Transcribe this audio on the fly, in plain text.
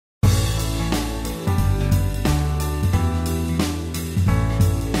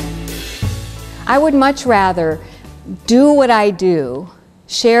I would much rather do what I do,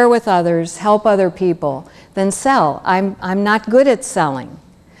 share with others, help other people, than sell. I'm not good at selling,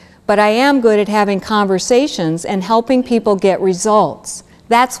 but I am good at having conversations and helping people get results.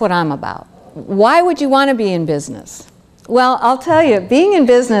 That's what I'm about. Why would you want to be in business? Well, I'll tell you, being in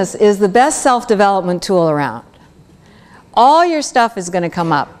business is the best self-development tool around. All your stuff is going to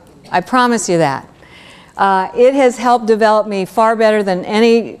come up. I promise you that. It has helped develop me far better than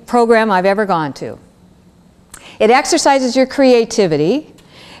any program I've ever gone to. It exercises your creativity.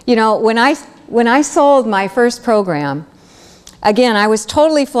 You know, when I sold my first program, again, I was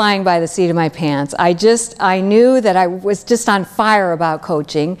totally flying by the seat of my pants. I knew that I was just on fire about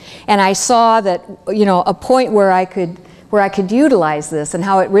coaching, and I saw that, you know, a point where I could utilize this and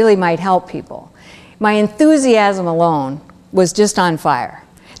how it really might help people. My enthusiasm alone was just on fire.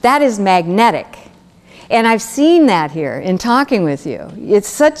 That is magnetic. And I've seen that here in talking with you.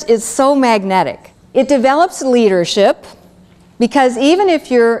 It's so magnetic. It develops leadership, because even if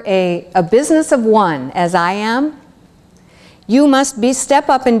you're a business of one, as I am, you must step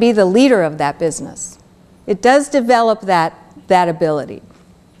up and be the leader of that business. It does develop that ability.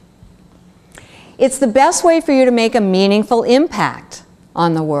 It's the best way for you to make a meaningful impact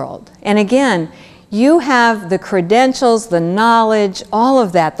on the world. And again, you have the credentials, the knowledge, all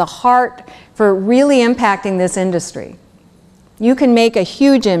of that, the heart for really impacting this industry. You can make a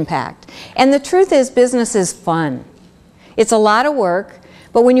huge impact. And the truth is, business is fun. It's a lot of work,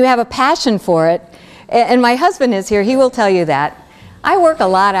 but when you have a passion for it, and my husband is here, he will tell you that, I work a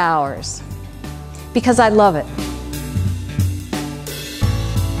lot of hours because I love it.